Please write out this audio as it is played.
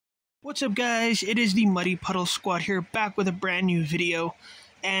What's up, guys? It is the Muddy Puddle Squad here, back with a brand new video.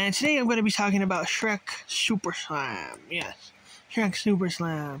 And today I'm going to be talking about Shrek SuperSlam. Yes, Shrek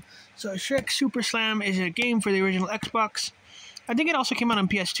SuperSlam. So Shrek SuperSlam is a game for the original Xbox. I think it also came out on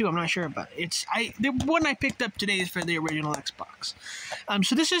PS2. I'm not sure, but the one I picked up today is for the original Xbox.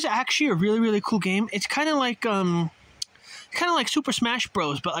 So this is actually a really cool game. It's kind of like Super Smash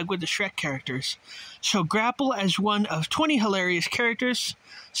Bros, but like with the Shrek characters. So grapple as one of 20 hilarious characters,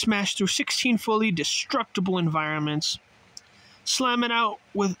 smash through 16 fully destructible environments, slam it out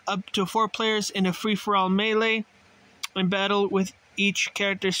with up to 4 players in a free-for-all melee, and battle with each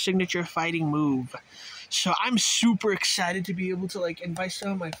character's signature fighting move. So I'm super excited to be able to invite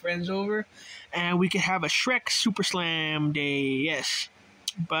some of my friends over, and we could have a Shrek SuperSlam day. Yes.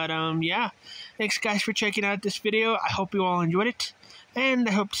 But yeah, thanks guys for checking out this video. I hope you all enjoyed it, and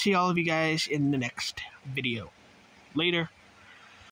I hope to see all of you guys in the next video. Later.